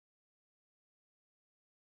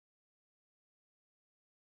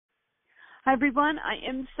Hi, everyone. I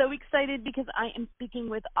am so excited because I am speaking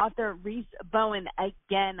with author Rhys Bowen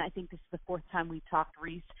again. I think this is the fourth time we've talked,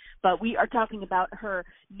 Rhys, but we are talking about her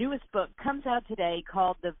newest book, comes out today,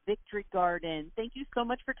 called The Victory Garden. Thank you so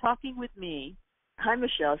much for talking with me. Hi,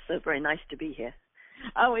 Michelle. So very nice to be here.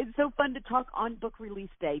 Oh, it's so fun to talk on book release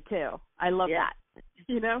day, too. I love that.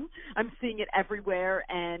 You know, I'm seeing it everywhere,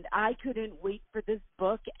 and I couldn't wait for this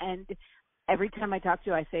book. And every time I talk to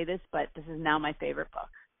you, I say this, but this is now my favorite book.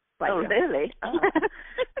 Oh, really? Oh.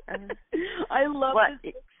 I love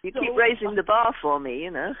this. You keep raising the bar for me,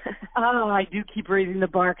 you know. Oh, I do keep raising the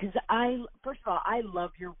bar because first of all, I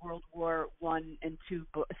love your World War I and II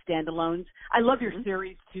standalones. I love your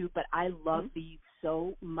series too, but I love these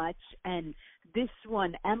so much. And this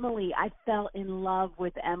one, Emily, I fell in love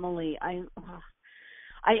with Emily. I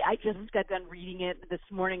just got done reading it this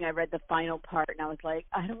morning. I read the final part, and I was like,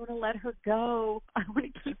 I don't want to let her go. I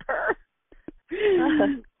want to keep her.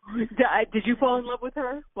 Did you fall in love with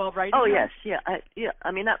her while writing? Oh, her? Yes, yeah.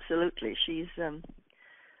 I mean, absolutely. She's,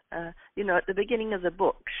 you know, at the beginning of the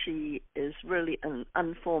book, she is really an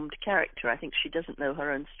unformed character. I think she doesn't know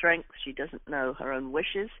her own strengths. She doesn't know her own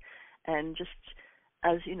wishes, and just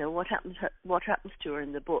as you know, what happens to her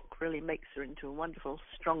in the book really makes her into a wonderful,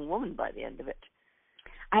 strong woman by the end of it.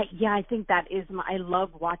 I think that is I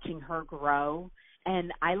love watching her grow.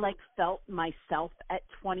 And I felt myself at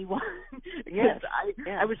 21 because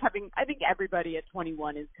I was I think everybody at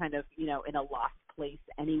 21 is kind of, you know, in a lost place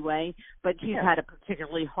anyway, but she's had a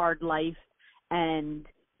particularly hard life and,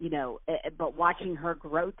 you know, but watching her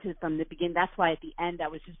grow from the beginning, that's why at the end I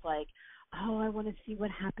was just like, oh, I want to see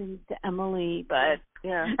what happens to Emily, but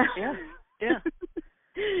yeah.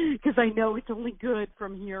 Because I know it's only good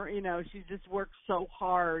from here, you know, she's just worked so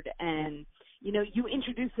hard. And you know, you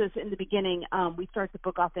introduced us in the beginning. We start the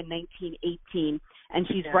book off in 1918, and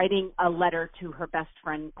she's writing a letter to her best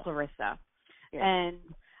friend, Clarissa. Yeah.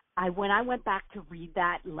 And when I went back to read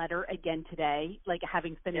that letter again today, like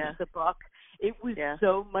having finished the book, it was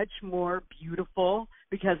so much more beautiful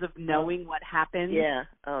because of knowing what happened. Yeah.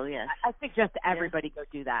 Oh, yes. I suggest everybody go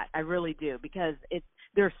do that. I really do, because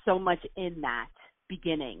there's so much in that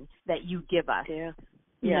beginning that you give us, you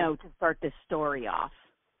know, to start this story off.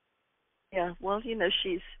 Yeah, well, you know,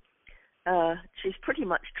 she's pretty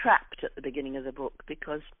much trapped at the beginning of the book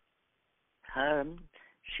because her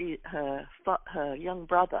young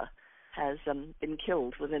brother has been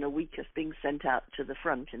killed within a week of being sent out to the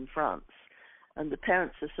front in France, and the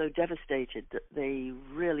parents are so devastated that they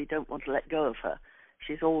really don't want to let go of her.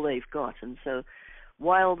 She's all they've got, and so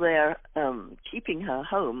while they're keeping her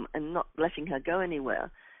home and not letting her go anywhere,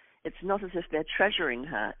 it's not as if they're treasuring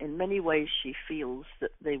her. In many ways, she feels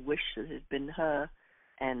that they wish that it had been her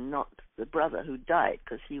and not the brother who died,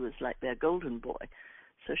 because he was like their golden boy.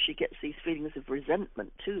 So she gets these feelings of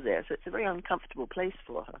resentment, too, there. So it's a very uncomfortable place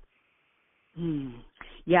for her.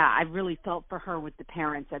 Yeah, I really felt for her with the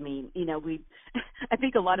parents. I mean, you know, I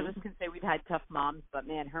think a lot of us can say we've had tough moms, but,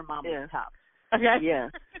 man, her mom was tough. Okay? Yeah.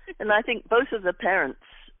 And I think both of the parents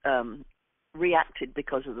reacted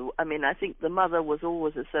because of I think the mother was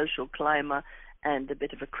always a social climber and a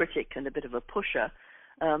bit of a critic and a bit of a pusher,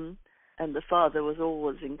 and the father was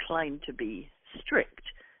always inclined to be strict.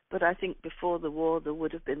 But I think before the war there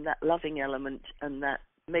would have been that loving element and that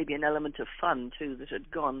maybe an element of fun too that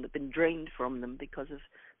had been drained from them because of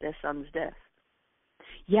their son's death.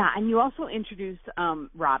 Yeah, and you also introduced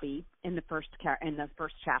Robbie in the first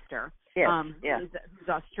chapter. Yes, who's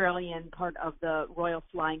Australian, part of the Royal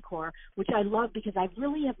Flying Corps, which I love because I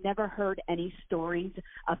really have never heard any stories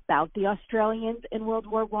about the Australians in World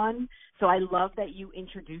War I. So I love that you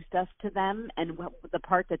introduced us to them and the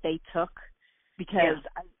part that they took, because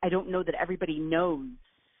I don't know that everybody knows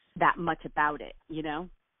that much about it, you know?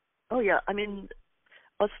 Oh, yeah. I mean,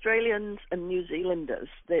 Australians and New Zealanders,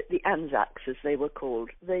 the Anzacs as they were called,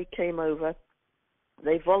 they came over.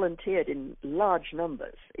 They volunteered in large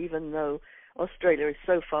numbers, even though Australia is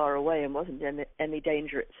so far away and wasn't in any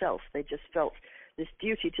danger itself. They just felt this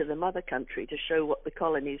duty to the mother country to show what the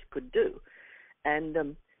colonies could do.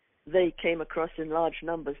 And they came across in large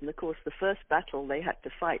numbers. And, of course, the first battle they had to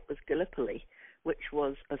fight was Gallipoli, which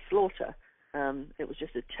was a slaughter. It was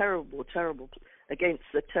just a terrible, terrible against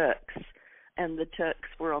the Turks. And the Turks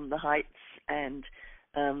were on the heights, and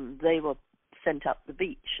they were sent up the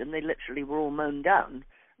beach, and they literally were all mown down.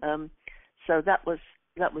 So that was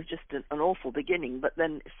just an awful beginning. But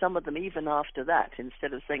then some of them, even after that,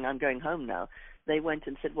 instead of saying, I'm going home now, they went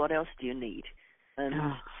and said, what else do you need? And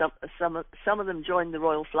some of them joined the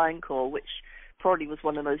Royal Flying Corps, which probably was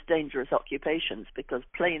one of the most dangerous occupations because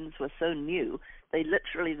planes were so new,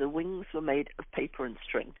 the wings were made of paper and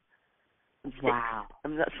string. and stick. Wow.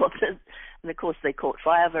 And that's what. And of course, they caught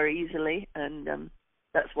fire very easily, and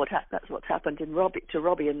that's what's happened to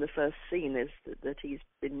Robbie in the first scene is that he's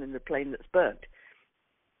been in the plane that's burnt.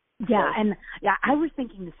 Yeah, and I was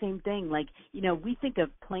thinking the same thing. Like, we think of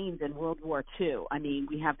planes in World War II. I mean,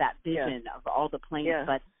 we have that vision of all the planes,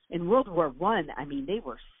 but in World War I, they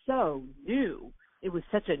were so new. It was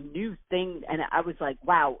such a new thing, and I was like,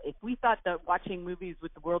 wow, if we thought that watching movies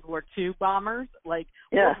with the World War II bombers, like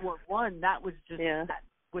World War I, that was just that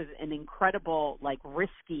was an incredible, like,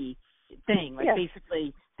 risky thing. Like,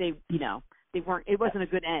 basically, they weren't. It wasn't a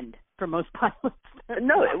good end for most pilots.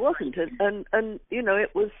 No, it wasn't, and it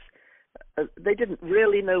was. They didn't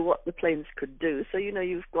really know what the planes could do. So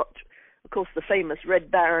you've got, of course, the famous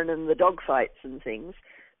Red Baron and the dogfights and things,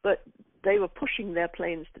 but they were pushing their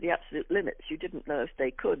planes to the absolute limits. You didn't know if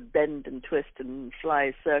they could bend and twist and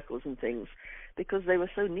fly circles and things because they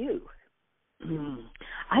were so new.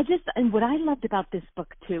 And what I loved about this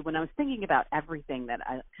book too, when I was thinking about everything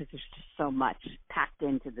because there's just so much packed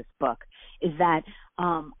into this book, is that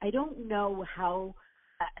I don't know how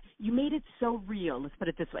you made it so real. Let's put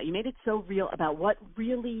it this way: you made it so real about what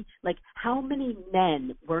really, like, how many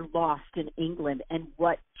men were lost in England and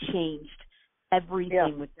what changed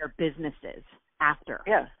everything with their businesses after.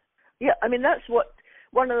 Yeah. I mean, that's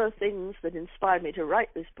one of the things that inspired me to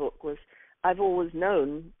write this book was I've always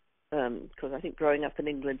known. Because I think growing up in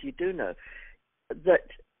England, you do know that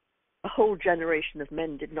a whole generation of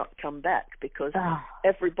men did not come back because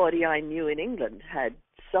everybody I knew in England had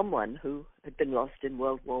someone who had been lost in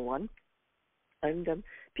World War One, and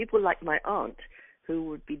people like my aunt, who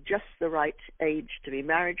would be just the right age to be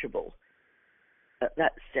marriageable at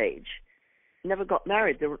that stage, never got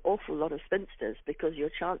married. There were an awful lot of spinsters because your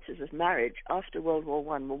chances of marriage after World War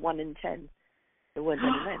One were 1 in 10. There weren't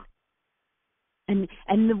any men. And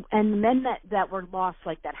the men that were lost,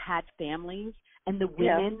 like, that had families, and the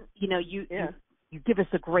women, you give us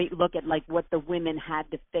a great look at, like, what the women had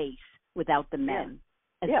to face without the men,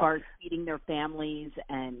 as far as feeding their families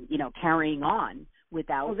and carrying on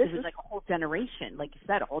without. It was like a whole generation, like you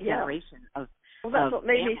said, a whole generation of. Well, that's what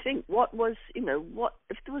made me think. What was what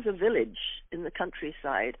if there was a village in the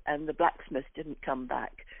countryside and the blacksmith didn't come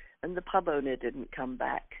back, and the pub owner didn't come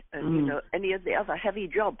back, and any of the other heavy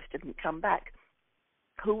jobs didn't come back?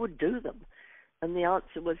 Who would do them? And the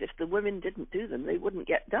answer was if the women didn't do them, they wouldn't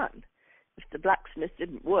get done. If the blacksmith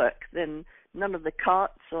didn't work, then none of the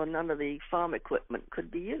carts or none of the farm equipment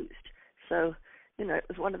could be used. So, it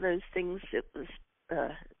was one of those things. It was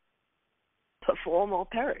perform or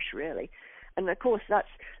perish, really. And, of course, that's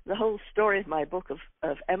the whole story of my book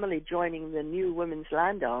of Emily joining the new Women's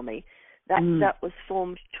Land Army. That was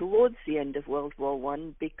formed towards the end of World War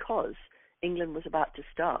One because England was about to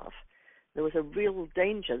starve. There was a real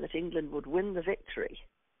danger that England would win the victory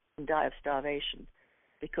and die of starvation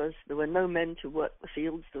because there were no men to work the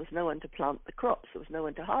fields, there was no one to plant the crops, there was no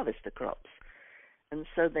one to harvest the crops. And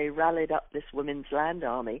so they rallied up this Women's Land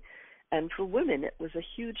Army. And for women, it was a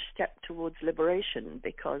huge step towards liberation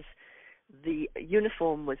because the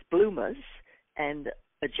uniform was bloomers and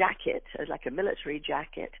a jacket, like a military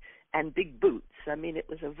jacket, and big boots. I mean, it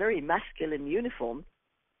was a very masculine uniform,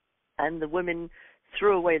 and the women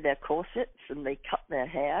threw away their corsets and they cut their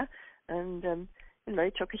hair, and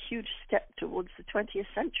they took a huge step towards the 20th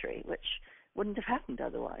century, which wouldn't have happened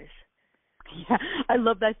otherwise. Yeah, I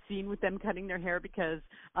love that scene with them cutting their hair because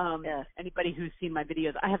anybody who's seen my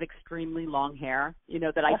videos, I have extremely long hair,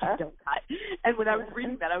 that I just don't cut. And when I was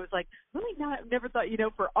reading that, I was like, really not, I've never thought,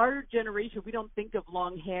 for our generation, we don't think of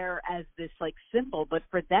long hair as this, like, symbol, but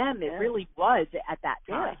for them, it really was at that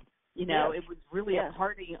time. It was really a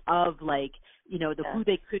party of, like, who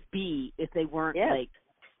they could be if they weren't, like,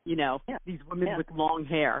 these women with long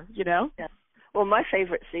hair, Yeah. Well, my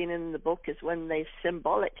favorite scene in the book is when they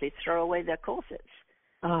symbolically throw away their corsets.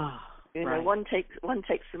 Oh, right. One takes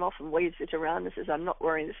them off and waves it around and says, "I'm not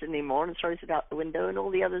wearing this anymore," and throws it out the window, and all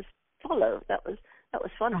the others follow. That was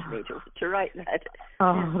fun for me to write that.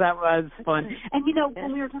 Oh, that was fun. And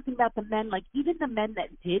when we were talking about the men, like, even the men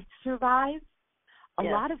that did survive, a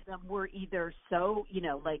lot of them were either so,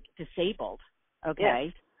 like, disabled,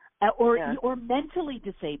 or mentally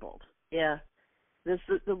disabled. Yeah. There's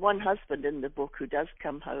the one husband in the book who does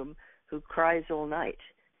come home who cries all night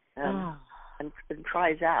and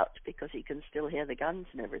cries out because he can still hear the guns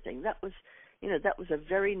and everything. That was a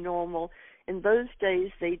very normal. In those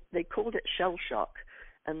days, they called it shell shock,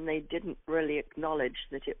 and they didn't really acknowledge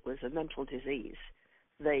that it was a mental disease.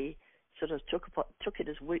 They sort of took it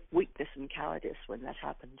as weakness and cowardice when that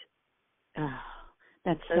happened. Oh,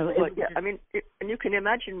 that's I mean, and you can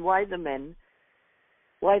imagine why the men.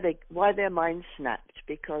 Why their minds snapped,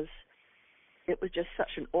 because it was just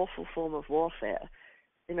such an awful form of warfare.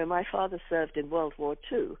 You know, my father served in World War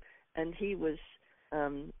II, and he was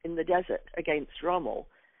in the desert against Rommel,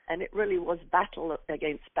 and it really was battle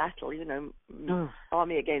against battle, you know,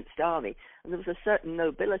 army against army. And there was a certain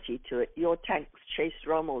nobility to it. Your tanks chased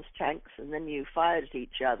Rommel's tanks, and then you fired at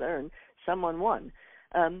each other, and someone won.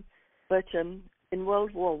 But in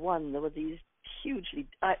World War One, there were these hugely...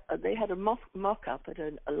 they had a mock-up at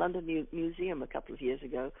a London museum a couple of years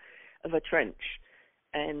ago of a trench,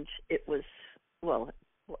 and it was,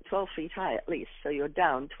 12 feet high at least, so you're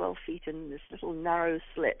down 12 feet in this little narrow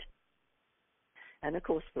slit. And of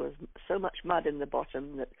course there was so much mud in the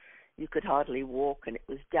bottom that you could hardly walk, and it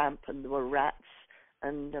was damp, and there were rats,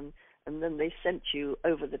 and then they sent you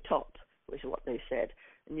over the top, was what they said,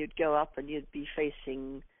 and you'd go up and you'd be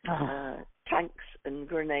facing tanks and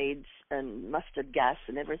grenades and mustard gas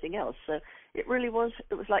and everything else. So it was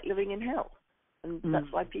like living in hell. And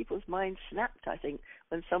that's why people's minds snapped, I think,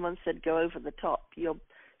 when someone said go over the top.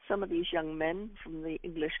 Some of these young men from the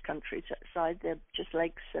English countryside, their just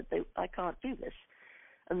legs said, I can't do this.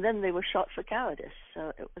 And then they were shot for cowardice.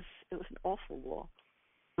 So it was an awful war.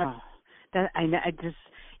 Oh,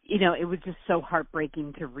 it was just so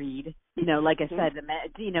heartbreaking to read. You know, like I said, the men,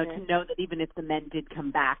 to know that even if the men did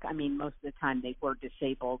come back, I mean, most of the time they were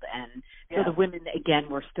disabled, and so the women again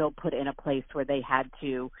were still put in a place where they had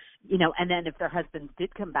to, and then if their husbands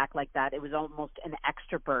did come back like that, it was almost an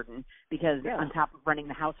extra burden because on top of running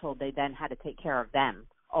the household, they then had to take care of them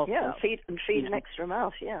also. Yeah, and feed an extra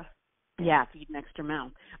mouth. Yeah, feed an extra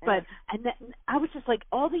mouth. But and then I was just like,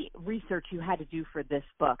 all the research you had to do for this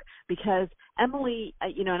book, because Emily,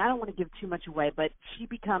 and I don't want to give too much away, but she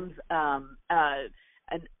becomes I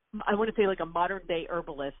want to say like a modern day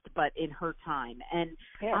herbalist, but in her time. And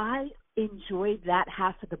I enjoyed that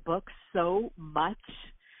half of the book so much.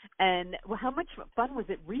 And how much fun was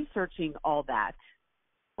it researching all that?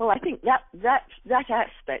 Well, I think that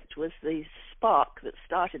aspect was the spark that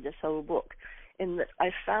started this whole book. In that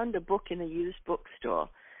I found a book in a used bookstore,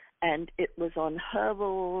 and it was on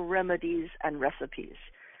herbal remedies and recipes.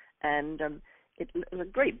 And it was a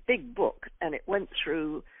great big book, and it went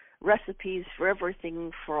through recipes for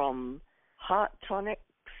everything from heart tonics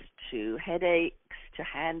to headaches to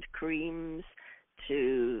hand creams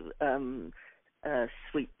to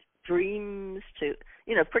sweet dreams to,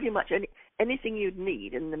 pretty much anything you'd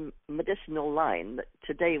need in the medicinal line that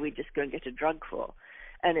today we just go and get a drug for.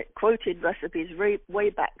 And it quoted recipes way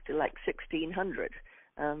back to like 1600.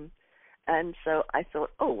 And so I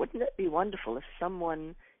thought, wouldn't it be wonderful if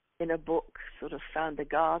someone in a book sort of found a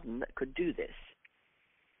garden that could do this?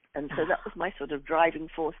 And so that was my sort of driving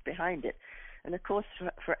force behind it. And of course,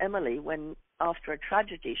 for Emily, when after a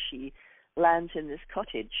tragedy, she lands in this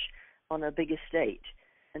cottage on a big estate,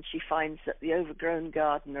 and she finds that the overgrown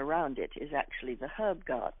garden around it is actually the herb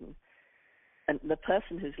garden. And the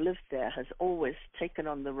person who's lived there has always taken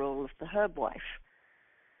on the role of the herb wife.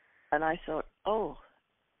 And I thought,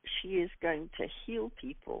 she is going to heal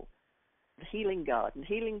people, the healing garden,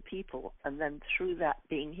 healing people, and then through that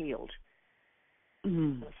being healed.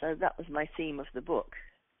 So that was my theme of the book.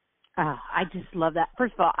 I just love that.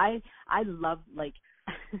 First of all, I love, like,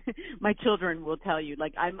 my children will tell you,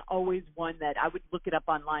 like, I'm always one that I would look it up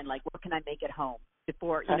online, like, what can I make at home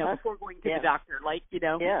before going to the doctor, like,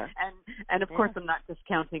 and of course I'm not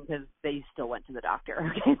discounting because they still went to the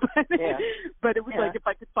doctor, okay, but it was like if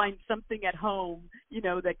I could find something at home,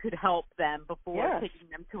 that could help them before taking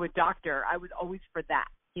them to a doctor, I was always for that,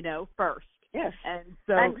 first. Yes, and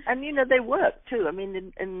so and they work too. I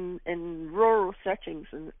mean, in rural settings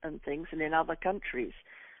and things, and in other countries,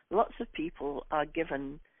 lots of people are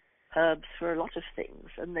given herbs for a lot of things,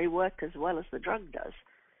 and they work as well as the drug does.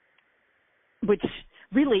 Which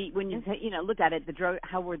really, when you look at it,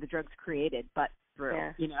 how were the drugs created? But through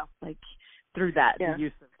like through that the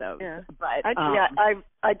use of those. Yeah. But actually,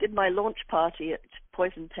 I did my launch party at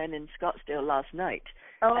Poison Pen in Scottsdale last night,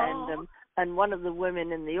 and one of the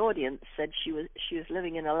women in the audience said she was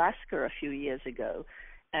living in Alaska a few years ago,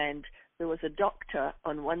 and there was a doctor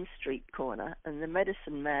on one street corner, and the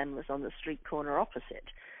medicine man was on the street corner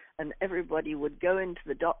opposite, and everybody would go into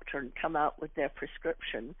the doctor and come out with their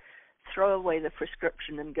prescription, throw away the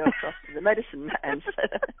prescription, and go across to the medicine man.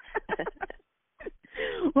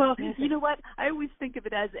 Well, you know what? I always think of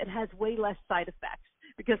it as it has way less side effects.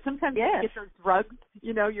 Because sometimes you get those drugs,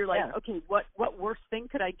 you're like, okay, what worse thing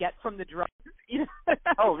could I get from the drugs?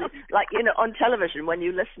 Like on television when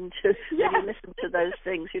you listen to those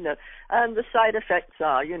things, and the side effects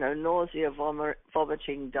are, nausea,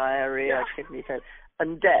 vomiting, diarrhea, kidney failure,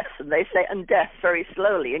 and death. And they say and death very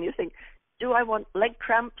slowly, and you think, do I want leg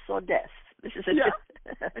cramps or death? This is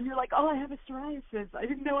and you're like, oh, I have a psoriasis. I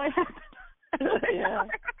didn't know I had Yeah.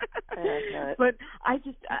 No. But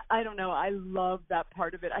I don't know. I love that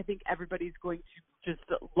part of it. I think everybody's going to just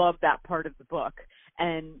love that part of the book.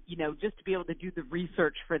 And, just to be able to do the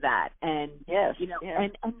research for that. And, yes,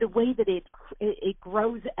 and the way that it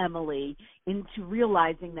grows Emily into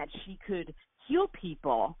realizing that she could heal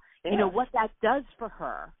people, what that does for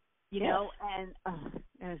her, you know, and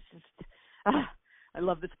it's just, I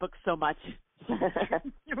love this book so much.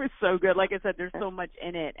 It was so good. Like I said, there's so much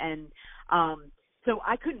in it. And so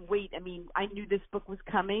I couldn't wait. I mean, I knew this book was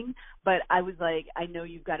coming, but I was like, I know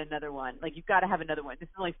you've got another one. Like, you've got to have another one. This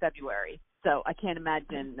is only February, so I can't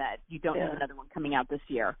imagine that you don't have another one coming out this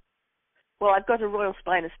year. Well, I've got a Royal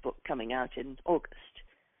Spinus book coming out in August.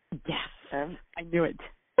 Yes. I knew it.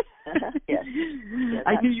 Yes.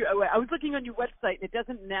 I knew you. I was looking on your website, and it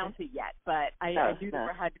doesn't announce it yet, but I knew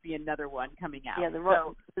there had to be another one coming out.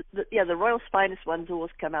 Yeah, the Royal Spinus ones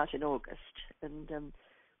always come out in August, and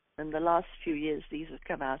the last few years these have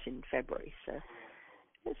come out in February, so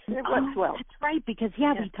it works well. That's right, because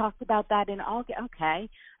we talked about that in August. Okay,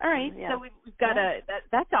 all right. So we've got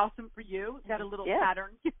that's awesome for you. We've got a little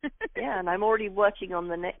pattern. And I'm already working on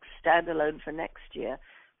the next standalone for next year,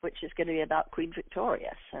 which is going to be about Queen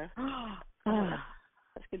Victoria. So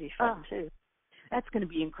that's going to be fun too. That's going to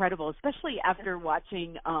be incredible, especially after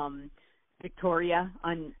watching Victoria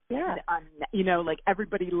on like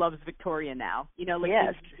everybody loves Victoria now. They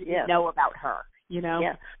know about her.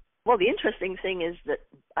 Yeah. Well, the interesting thing is that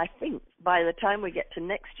I think by the time we get to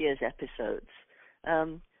next year's episodes,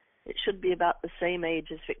 it should be about the same age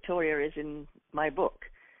as Victoria is in my book.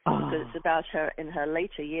 Because it's about her in her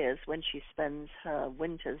later years when she spends her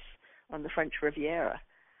winters on the French Riviera.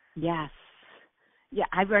 Yes. Yeah,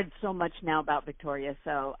 I've read so much now about Victoria,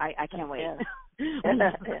 so I can't wait.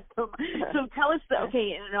 So tell us,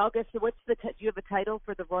 in August, what's do you have a title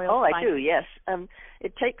for the Royal Spinus? I do, yes.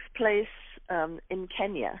 It takes place in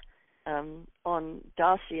Kenya, on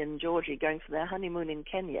Darcy and Georgie going for their honeymoon in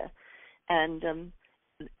Kenya. And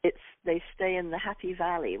they stay in the Happy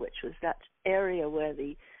Valley, which was that area where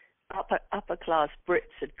the upper class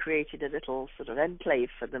Brits had created a little sort of enclave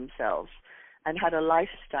for themselves and had a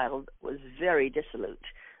lifestyle that was very dissolute,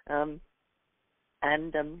 and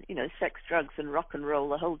sex, drugs, and rock and roll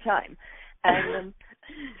the whole time. And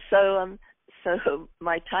so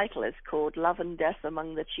my title is called Love and Death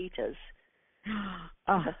Among the Cheetahs.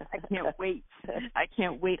 I can't wait. I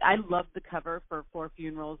can't wait. I love the cover for Four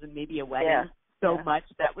Funerals and Maybe a Wedding so much.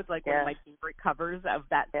 That was like one of my favorite covers of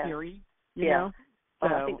that series. You know?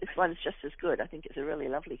 Well, I think this one's just as good. I think it's a really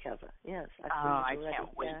lovely cover. Yes. I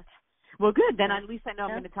can't wait. Yeah. Well, good. Then at least I know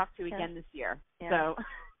I'm going to talk to you again this year. Yeah. So.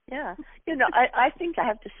 Yeah. I think I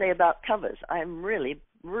have to say about covers, I'm really,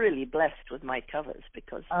 really blessed with my covers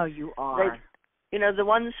because... Oh, you are. The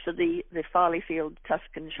ones for the Farleyfield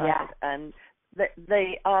Tuscan child, and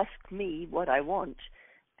they ask me what I want,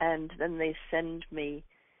 and then they send me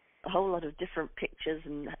a whole lot of different pictures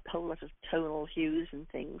and a whole lot of tonal hues and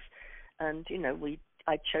things. And,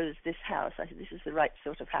 I chose this house. I said, this is the right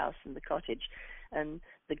sort of house in the cottage. And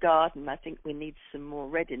the garden, I think we need some more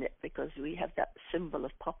red in it because we have that symbol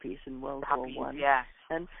of poppies in World War I. Yeah.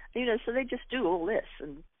 And, so they just do all this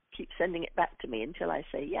and keep sending it back to me until I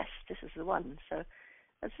say, yes, this is the one. So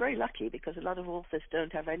that's very lucky because a lot of authors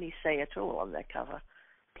don't have any say at all on their cover.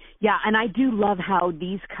 Yeah, and I do love how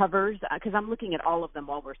these covers, because I'm looking at all of them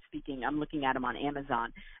while we're speaking. I'm looking at them on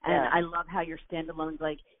Amazon. And I love how your standalones,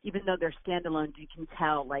 like, even though they're standalones, you can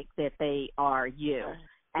tell, like, that they are you.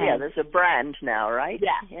 And there's a brand now, right?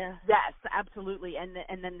 Yeah. Yes, absolutely. And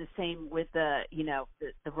then the same with the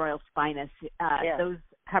Royal Spinus. Those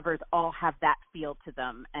covers all have that feel to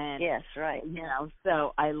them. And yes, right.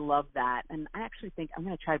 So I love that. And I actually think I'm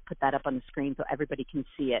going to try to put that up on the screen so everybody can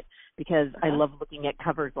see it because I love looking at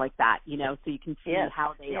covers like that, so you can see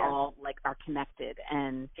how they all like are connected.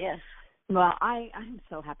 And well, I'm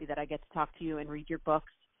so happy that I get to talk to you and read your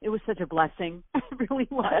books. It was such a blessing. It really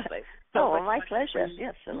was. My pleasure.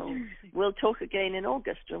 Yes. And we'll talk again in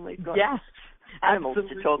August when we've got animals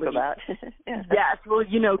to talk about. Yes. Well,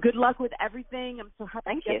 good luck with everything. I'm so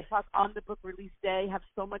happy to get to talk on the book release day. Have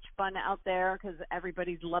so much fun out there because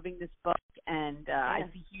everybody's loving this book, and I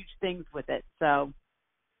see huge things with it. So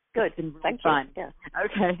good. It's been really Thank fun. you. Yeah.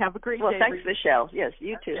 Okay. Have a great day. Well, thanks, Michelle. Yes,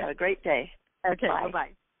 you too. Have a great day. Okay.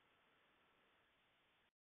 Bye-bye.